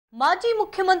ಮಾಜಿ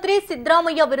ಮುಖ್ಯಮಂತ್ರಿ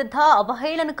ಸಿದ್ದರಾಮಯ್ಯ ವಿರುದ್ಧ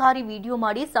ಅವಹೇಳನಕಾರಿ ವಿಡಿಯೋ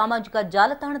ಮಾಡಿ ಸಾಮಾಜಿಕ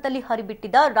ಜಾಲತಾಣದಲ್ಲಿ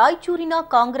ಹರಿಬಿಟ್ಟಿದ್ದ ರಾಯಚೂರಿನ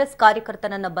ಕಾಂಗ್ರೆಸ್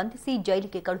ಕಾರ್ಯಕರ್ತನನ್ನು ಬಂಧಿಸಿ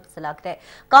ಜೈಲಿಗೆ ಕಳುಹಿಸಲಾಗಿದೆ.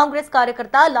 ಕಾಂಗ್ರೆಸ್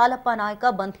ಕಾರ್ಯಕರ್ತ ಲಾಲಪ್ಪ ನಾಯಕ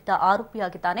ಬಂಧಿತ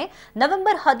ಆರೋಪಿಯಾಗಿದ್ದಾನೆ.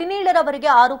 ನವೆಂಬರ್ 17ರವರೆಗೆ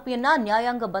ಆರೋಪಿಯನ್ನ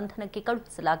ನ್ಯಾಯಾಂಗ ಬಂಧನಕ್ಕೆ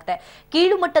ಕಳುಹಿಸಲಾಗಿದೆ.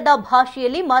 ಕೀಳುಮಟ್ಟದ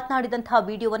ಭಾಷೆಯಲ್ಲಿ ಮಾತನಾಡಿದಂತಹ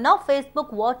ವಿಡಿಯೋವನ್ನ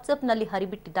ಫೇಸ್ಬುಕ್, ವಾಟ್ಸ್ಆಪ್ನಲ್ಲಿ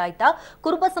ಹರಿಬಿಟ್ಟಿದ್ದಾಯಿತ.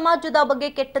 ಕುರುಬ ಸಮಾಜದ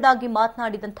ಬಗ್ಗೆ ಕೆಟ್ಟದಾಗಿ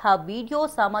ಮಾತನಾಡಿದಂತಹ ವಿಡಿಯೋ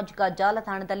ಸಾಮಾಜಿಕ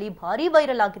ಜಾಲತಾಣದಲ್ಲಿ ಭಾರೀ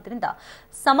ವೈರಲ್ ಆಗಿದ್ದರಿಂದ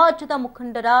ಸಮಾಜದ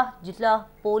ಮುಖಂಡರ ಜಿಲ್ಲಾ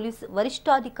ಪೊಲೀಸ್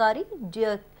ವರಿಷ್ಠಾಧಿಕಾರಿ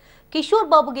ಕಿಶೋರ್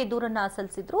ಬಾಬುಗೆ ದೂರನ್ನ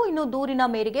ಸಲ್ಲಿಸಿದ್ರು. ಇನ್ನು ದೂರಿನ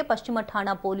ಮೇರೆಗೆ ಪಶ್ಚಿಮ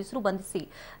ಠಾಣಾ ಪೊಲೀಸರು ಬಂಧಿಸಿ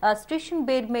ಸ್ಟೇಷನ್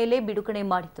ಬೇಲ್ ಮೇಲೆ ಬಿಡುಗಡೆ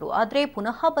ಮಾಡಿದ್ರು. ಆದರೆ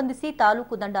ಪುನಃ ಬಂಧಿಸಿ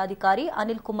ತಾಲೂಕು ದಂಡಾಧಿಕಾರಿ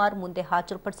ಅನಿಲ್ ಕುಮಾರ್ ಮುಂದೆ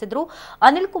ಹಾಜರುಪಡಿಸಿದ್ರು.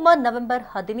 ಅನಿಲ್ ಕುಮಾರ್ ನವೆಂಬರ್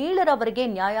 17ರವರೆಗೆ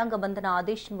ನ್ಯಾಯಾಂಗ ಬಂಧನ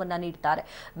ಆದೇಶವನ್ನ ನೀಡಿದ್ದಾರೆ.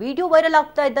 ವಿಡಿಯೋ ವೈರಲ್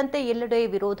ಆಗ್ತಾ ಇದ್ದಂತೆ ಎಲ್ಲೆಡೆ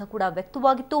ವಿರೋಧ ಕೂಡ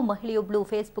ವ್ಯಕ್ತವಾಗಿತ್ತು. ಮಹಿಳೆಯೊಬ್ಬಳು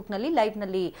ಫೇಸ್ಬುಕ್ನಲ್ಲಿ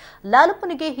ಲೈವ್ನಲ್ಲಿ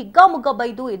ಲಾಲಪ್ಪನಿಗೆ ಹಿಗ್ಗಾಮುಗ್ಗಾ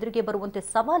ಬೈದು ಎದುರಿಗೆ ಬರುವಂತೆ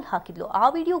ಸವಾಲ್ ಹಾಕಿದ್ಲು. ಆ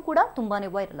ವಿಡಿಯೋ ಕೂಡ ತುಂಬಾನೇ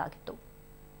ವೈರಲ್ ಆಗಿತ್ತು.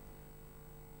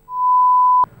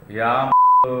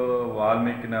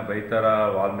 ವಾಲ್ಮೀಕಿನ ಬೈತಾರ,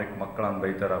 ವಾಲ್ಮೀಕಿ ಮಕ್ಕಳನ್ನ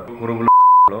ಬೈತಾರ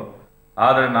ಕುರುಬಲು.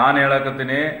 ಆದ್ರೆ ನಾನು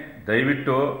ಹೇಳಕತ್ತೀನಿ,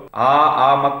 ದಯವಿಟ್ಟು ಆ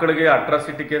ಮಕ್ಕಳಿಗೆ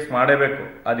ಅಟ್ರಾಸಿಟಿ ಕೇಸ್ ಮಾಡೇಬೇಕು.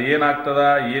 ಅದೇನಾಗ್ತದ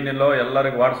ಏನಿಲ್ಲೋ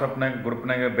ಎಲ್ಲರಿಗೂ ವಾಟ್ಸಪ್ನಾಗ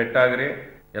ಗ್ರೂಪ್ನಾಗ ಬೆಟ್ಟಾಗ್ರಿ,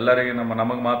 ಎಲ್ಲರಿಗೆ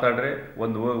ನಮಗ್ ಮಾತಾಡ್ರಿ.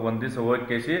 ಒಂದ್ ದಿವಸ ಹೋಗಿ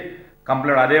ಕೇಸಿ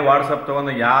ಕಂಪ್ಲೇಂಟ್ ಅದೇ ವಾಟ್ಸಪ್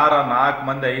ತಗೊಂಡು ಯಾರ 4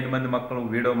 ಮಂದಿ 5 ಮಂದಿ ಮಕ್ಕಳು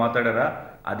ವಿಡಿಯೋ ಮಾತಾಡ್ಯಾರ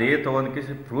ಅದೇ ತಗೊಂಡ್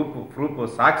ಕೇಸಿ ಪ್ರೂಫ್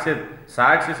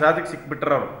ಸಾಕ್ಷಿ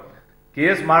ಸಿಕ್ಬಿಟ್ರ ಅವ್ರು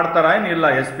ಕೇಸ್ ಮಾಡ್ತಾರ ಏನಿಲ್ಲ.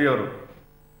 SP ಅವರು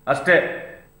ಅಷ್ಟೇ,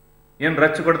 ಏನ್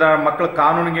ರಚ್ಚು ಕೊಡ್ತಾರ ಮಕ್ಕಳ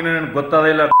ಕಾನೂನಿಗೆ ಗೊತ್ತದ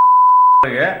ಇಲ್ಲ.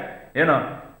 ಏನು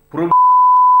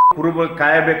ಪ್ರೂಫ್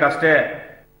ಕಾಯಬೇಕಷ್ಟೇ.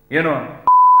 ಏನು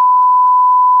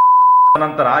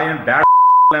ನಂತರ ಏನ್ ಬ್ಯಾಡ್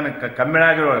ಕಮ್ಮಿ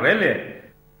ಆಗಿರೋ ಇಲ್ಲಿ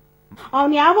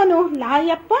ಅವನು ಯಾವನು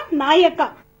ಲಾಯಪ್ಪ ನಾಯಕ,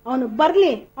 ಅವನು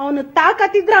ಬರ್ಲಿ. ಅವನು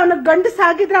ತಾಕತ್ತಿದ್ರೆ ಅವನು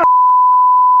ಗಂಡಸಾಗಿದ್ರ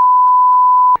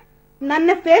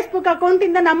ನನ್ನ ಫೇಸ್ಬುಕ್ ಅಕೌಂಟ್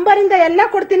ಇಂದ ನಂಬರ್ ಇಂದ ಎಲ್ಲ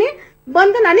ಕೊಡ್ತೀನಿ,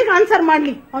 ಬಂದು ನನಗೆ ಆನ್ಸರ್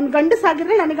ಮಾಡ್ಲಿ. ಅವ್ನ್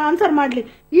ಗಂಡಸಾಗಿದ್ರೆ ನನಗೆ ಆನ್ಸರ್ ಮಾಡ್ಲಿ.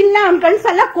 ಇಲ್ಲ ಅವ್ನ್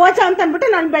ಗಂಡಸಲ್ಲ ಕೋಚ ಅಂತ ಅನ್ಬಿಟ್ಟು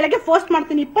ನಾನು ಬೆಳಗ್ಗೆ ಪೋಸ್ಟ್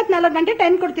ಮಾಡ್ತೀನಿ. 24 ಗಂಟೆ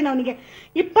ಟೈಮ್ ಕೊಡ್ತೀನಿ ಅವನಿಗೆ.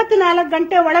 24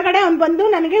 ಗಂಟೆ ಒಳಗಡೆ ಅವ್ನು ಬಂದು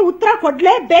ನನಗೆ ಉತ್ತರ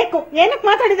ಕೊಡ್ಲೇಬೇಕು. ಏನಕ್ಕೆ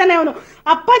ಮಾತಾಡಿದಾನೆ ಅವನು?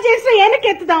 ಅಪ್ಪಾಜಿ ಹೆಸರು ಏನಕ್ಕೆ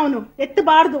ಎತ್ತದ? ಅವನು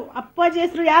ಎತ್ತಬಾರ್ದು. ಅಪ್ಪಾಜಿ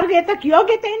ಹೆಸರು ಯಾರಿಗೂ ಎತ್ತಕ್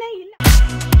ಯೋಗ್ಯತೆನೇ ಇಲ್ಲ.